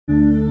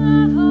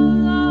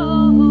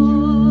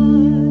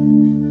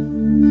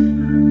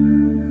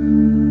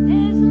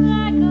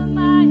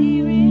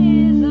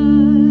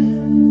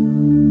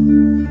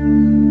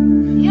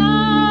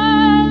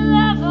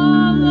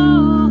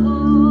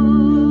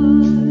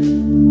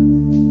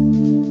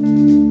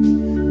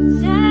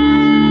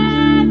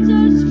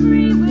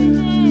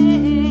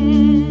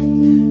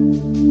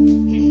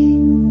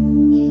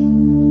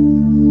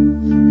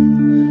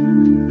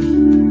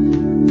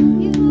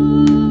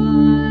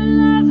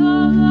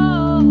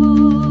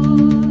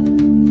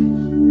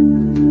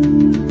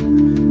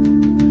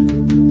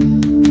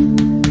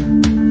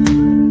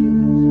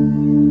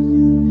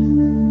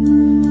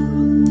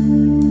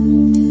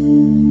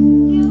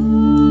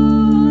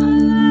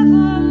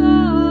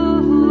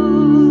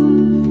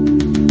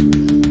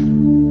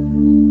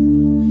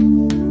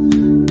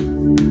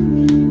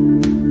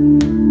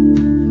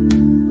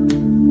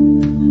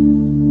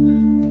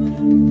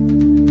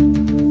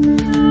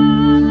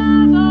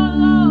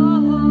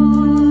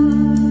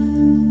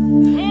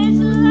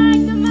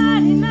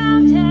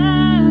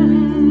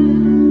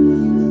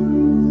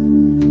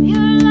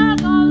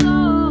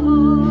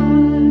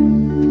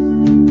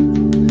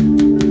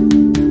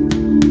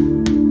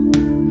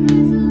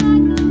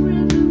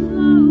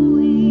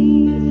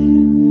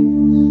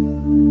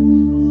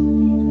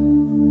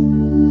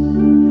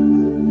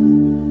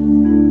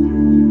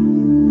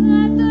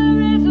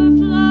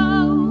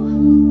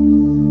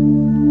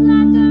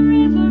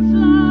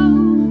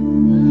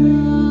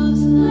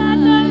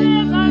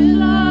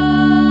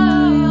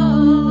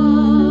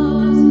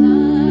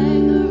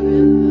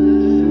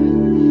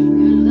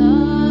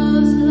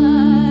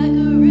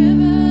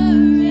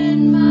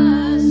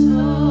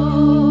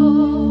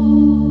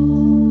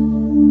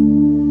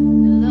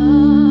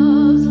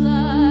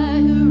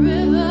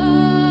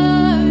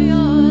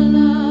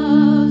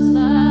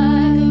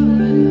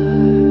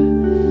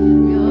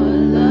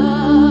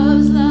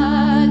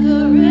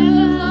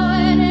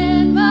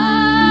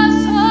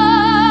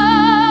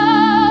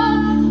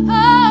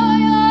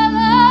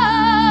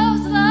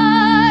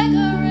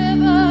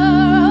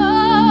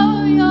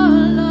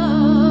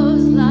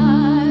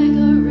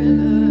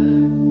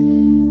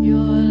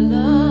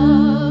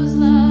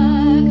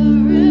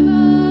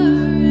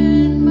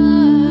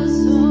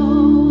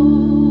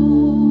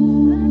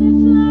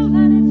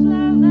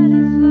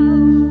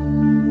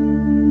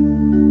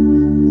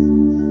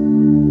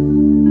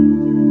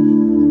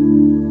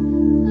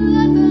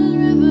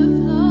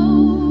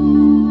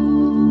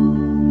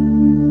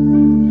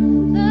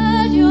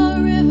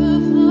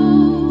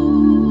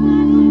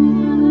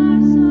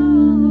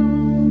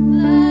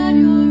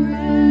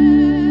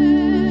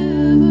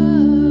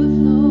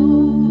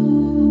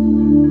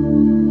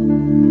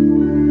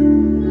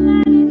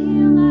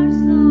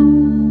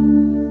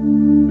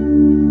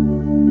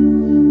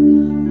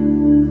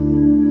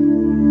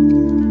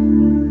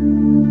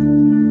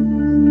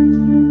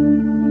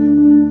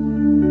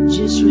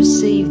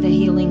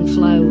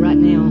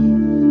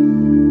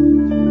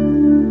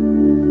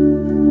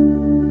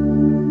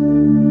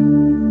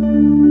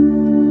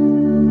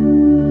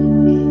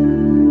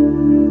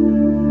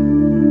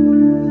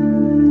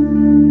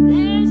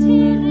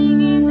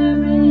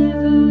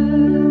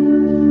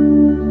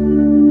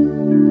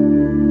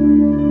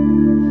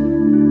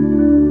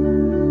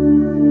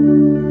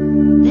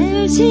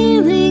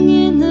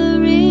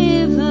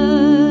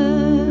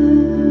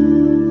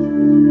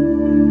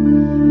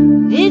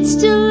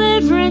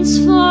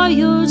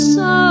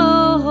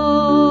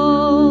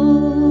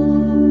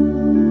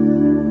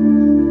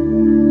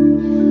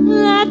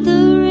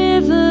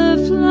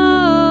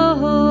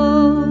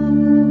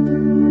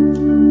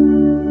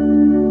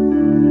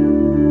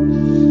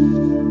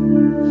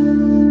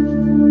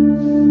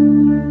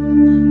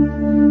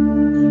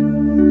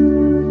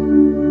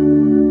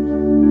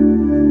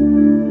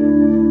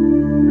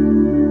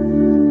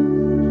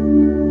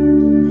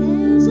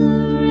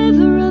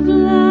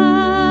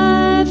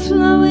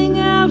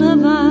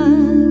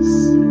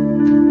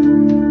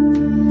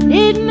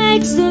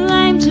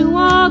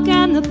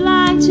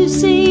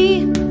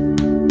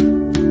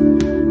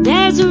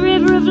There's a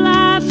river of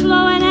life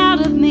flowing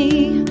out of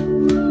me.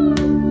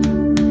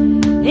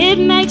 It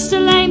makes the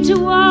lame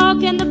to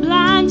walk and the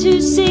blind to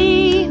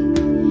see.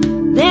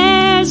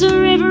 There's a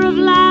river of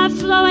life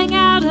flowing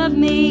out of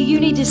me. You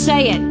need to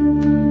say it.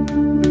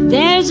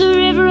 There's a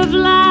river of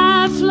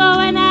life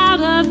flowing out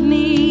of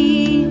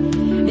me.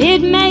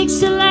 It makes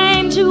the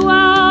lame to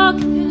walk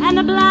and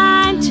the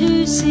blind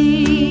to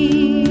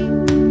see.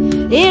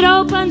 It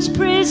opens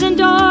prison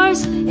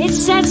doors. It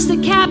sets the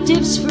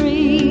captives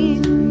free.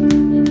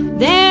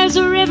 There's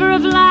a river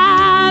of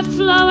life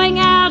flowing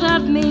out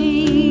of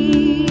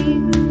me.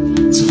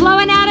 It's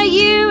flowing out of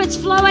you. It's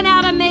flowing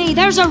out of me.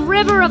 There's a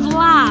river of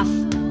life.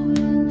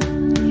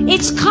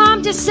 It's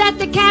come to set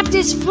the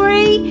captives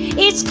free.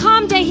 It's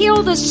come to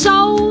heal the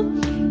soul.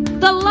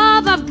 The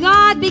love of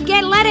God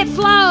began. Let it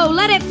flow.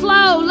 Let it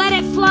flow. Let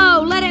it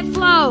flow. Let it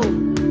flow.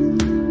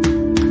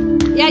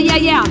 Yeah, yeah,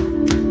 yeah.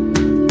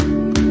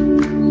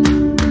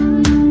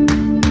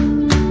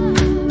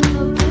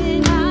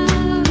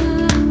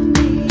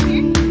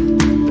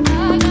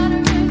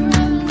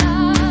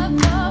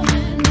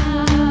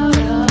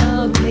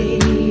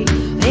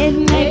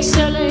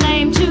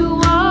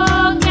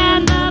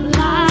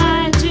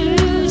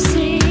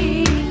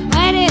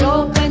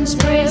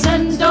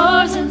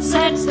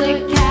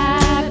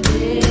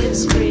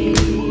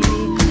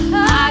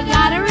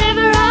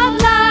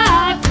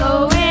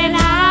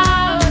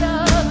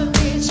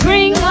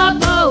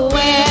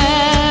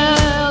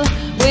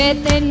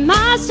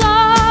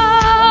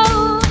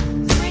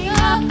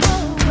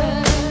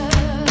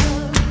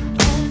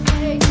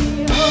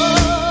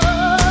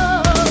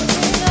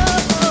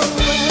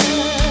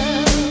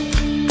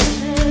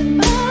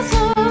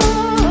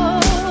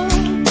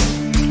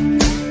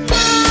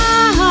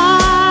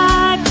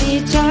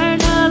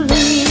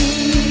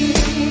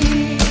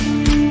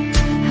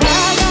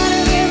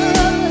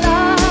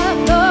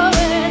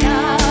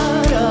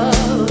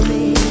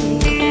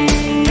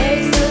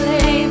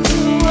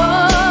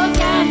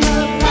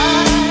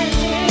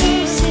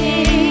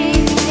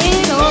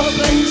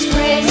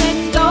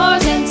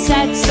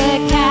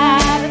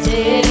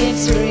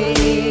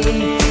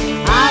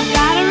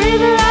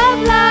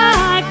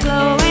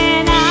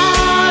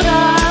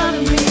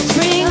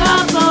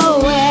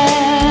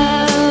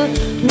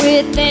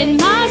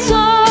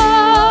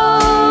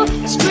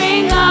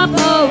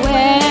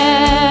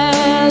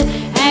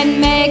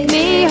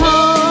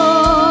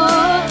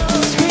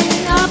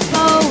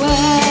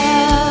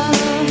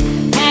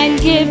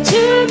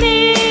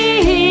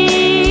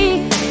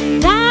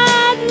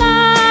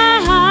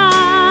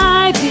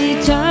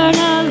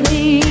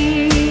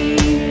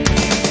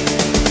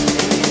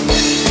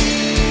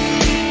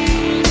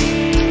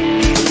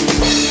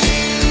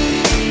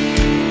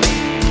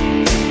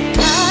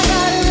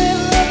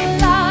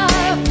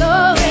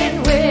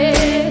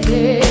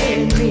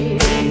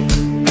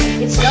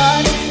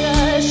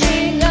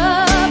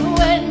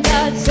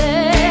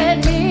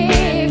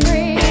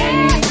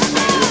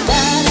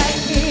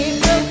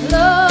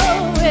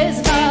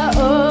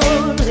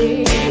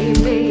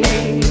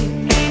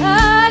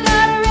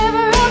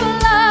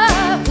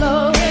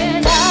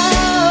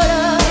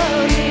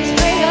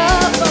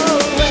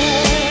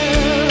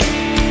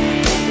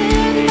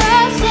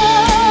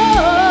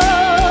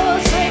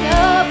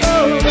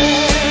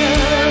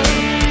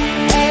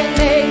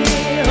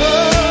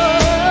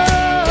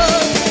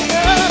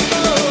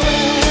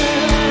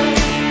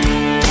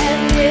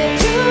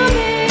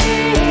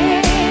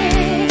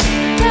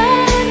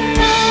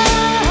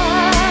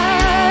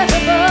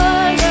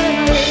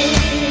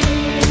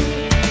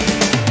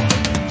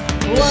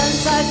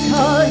 Once I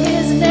call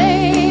his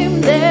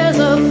name, there's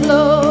a